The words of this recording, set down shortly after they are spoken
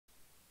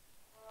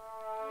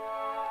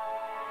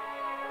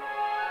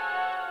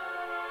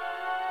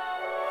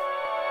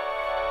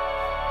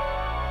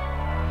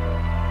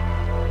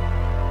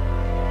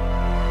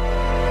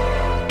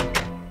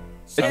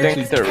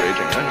think they're raging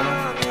right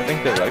now. I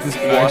think they're like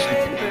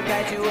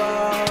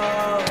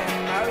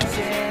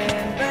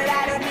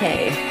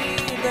Okay.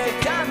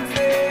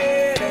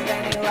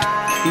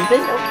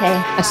 Even okay.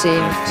 I see.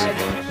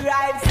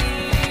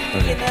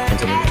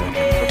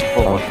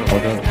 Hold on.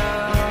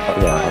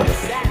 Yeah.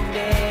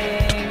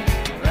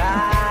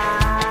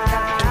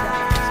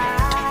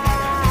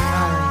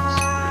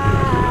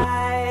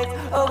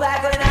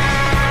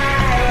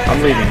 I'm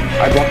leaving.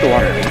 I blocked the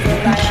water.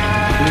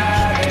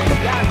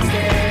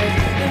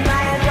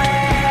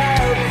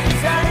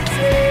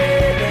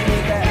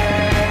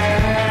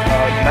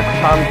 Next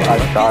time I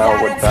style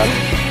with that.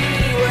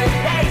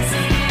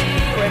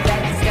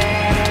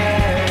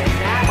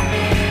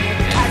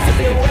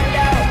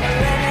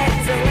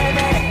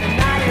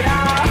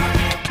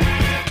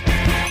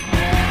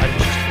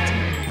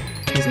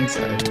 He's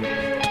inside.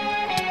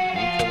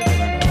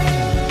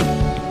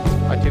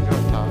 I took it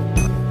on top.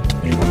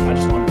 I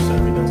just want to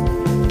send me this.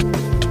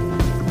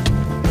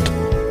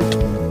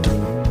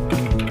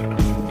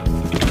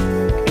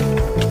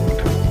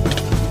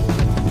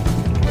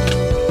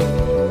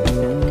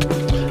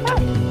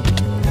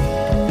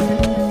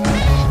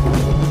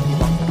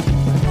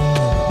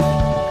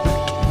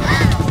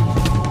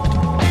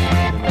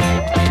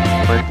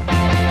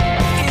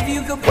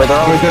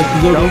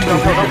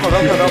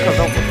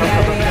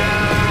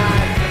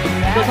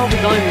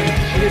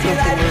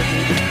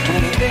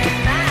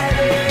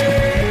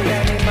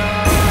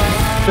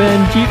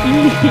 Ben, GP!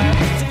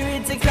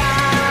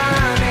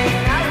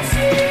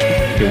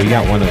 Okay, we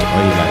got one of them.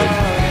 Oh, you got it.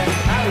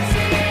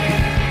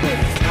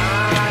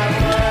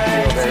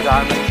 There's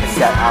I'm gonna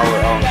get our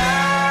own.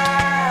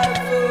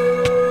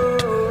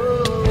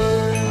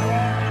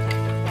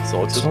 So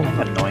it's just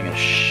annoying as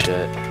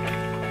shit.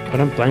 But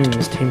I'm blaming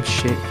this team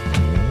shit.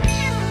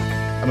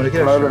 I'm gonna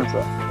get a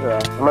Yeah,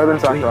 I might have been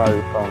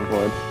Sakurai phone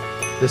void.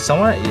 There's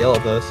someone at yellow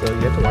though, so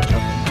you have to watch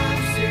out.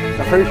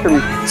 I'm pretty sure we.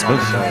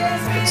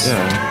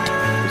 Yeah.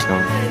 It's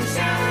gone.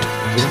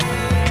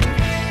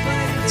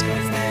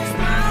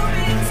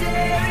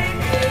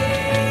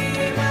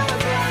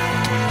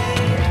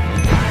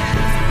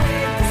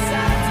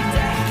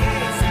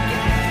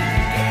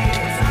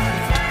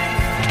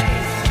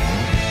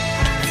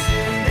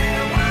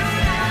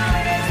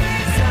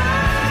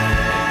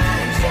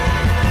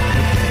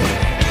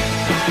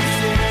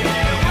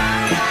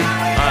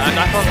 I'm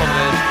not going on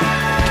this.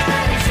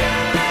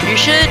 You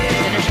should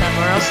finish them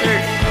or else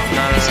they're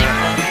missing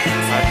fun.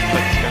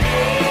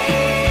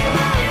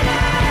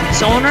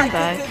 Someone run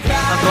back.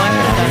 I'm going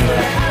for the dive.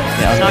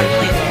 It's not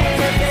really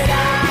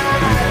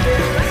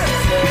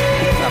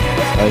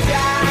Nice.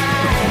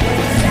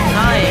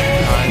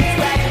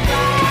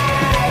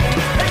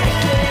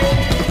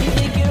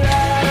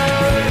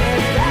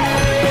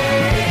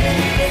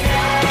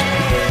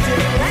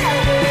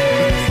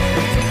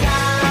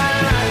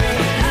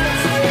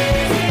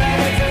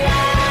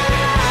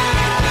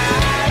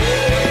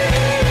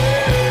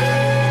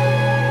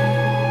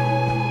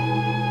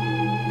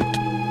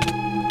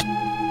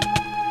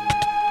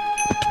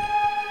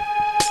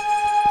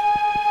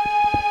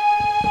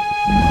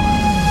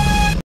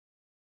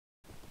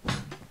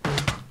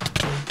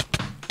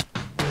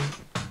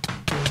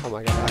 Oh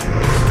my god.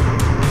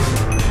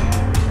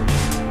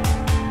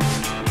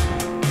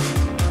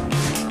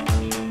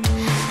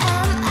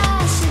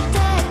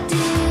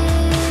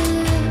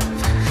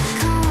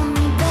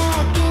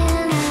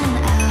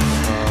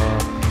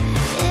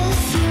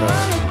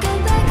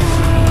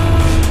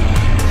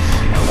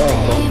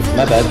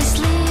 My bad.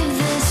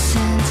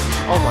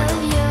 Oh my god.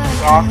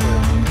 Awkward.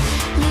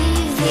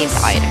 He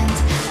died.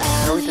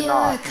 No, we did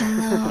not.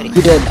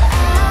 You did.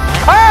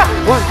 Ah!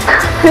 What?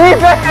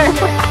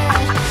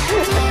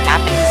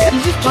 Happened. You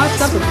just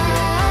boxed up with me.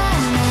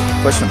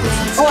 Push him.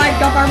 Oh, I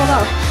got fireballed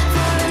out.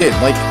 Dude,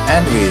 like,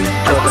 and we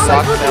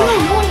sock down.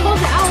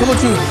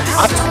 Told you,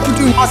 I told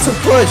you not to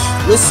push.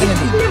 Listen to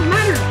me. It wouldn't have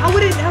mattered. How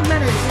would it have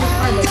mattered?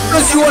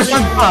 Because you were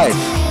on high.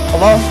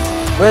 Hello?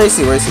 Where is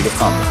he? The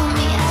combo?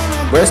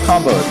 Where's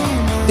combo?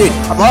 Dude,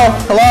 hello?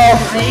 I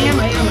am.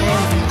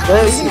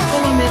 Where is he?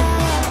 Hold on, man.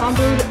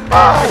 Comboed.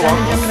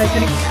 Diamond gem that I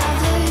couldn't.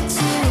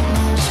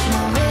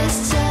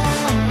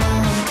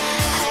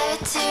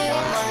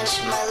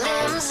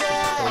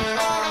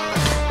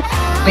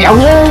 Yeah,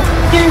 whoa!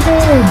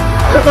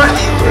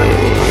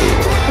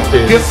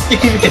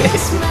 15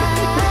 minutes!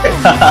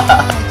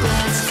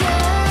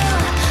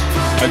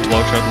 I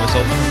blow shot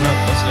myself from that,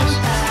 that's nice.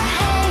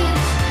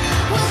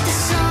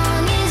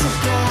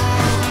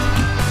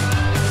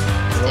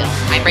 Still,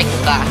 I break the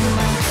back.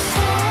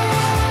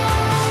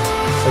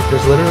 Like,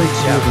 there's literally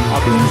two of these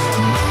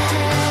beams.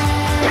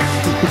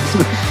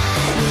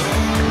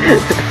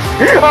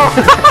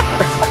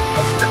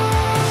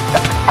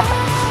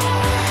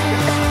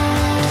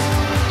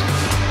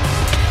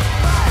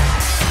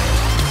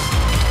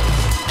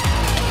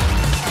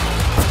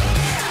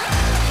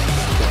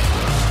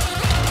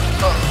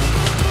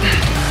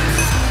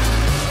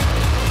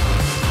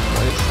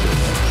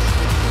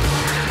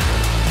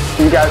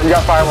 You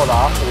got fireballed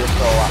off. You're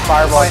still alive.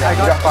 Fireball. I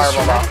got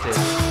fireballed off.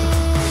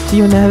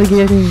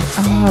 Geo-navigating.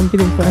 Ah, I'm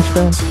getting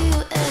flashback.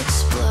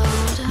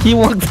 He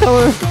walked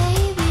tower.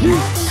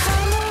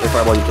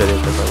 Fireball, you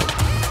kidding?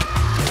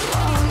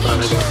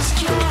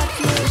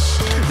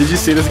 Did you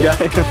see this guy?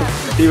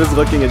 He was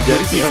looking at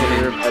Jesse over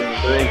here.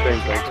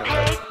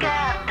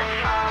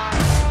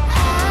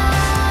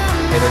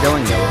 Hey, they're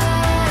going yellow.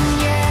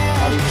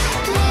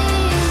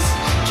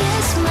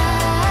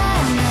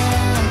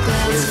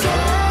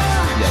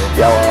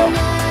 Yellow.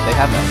 They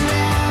have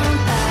them.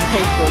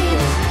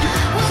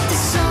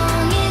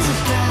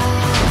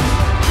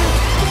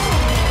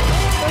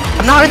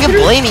 I'm not even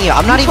blaming you.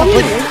 I'm not even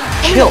blaming you.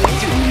 Chill.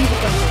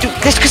 Dude,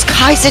 that's because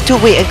Kai said to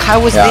wait and Kai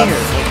was Yeah.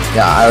 there.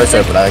 Yeah, I was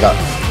there, but I got.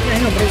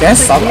 Can I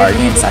stop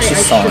arguing? It's actually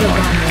so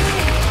annoying.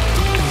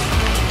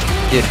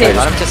 Dude, Hey,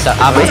 let him just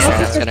stop.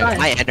 wait,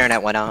 My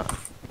internet went out.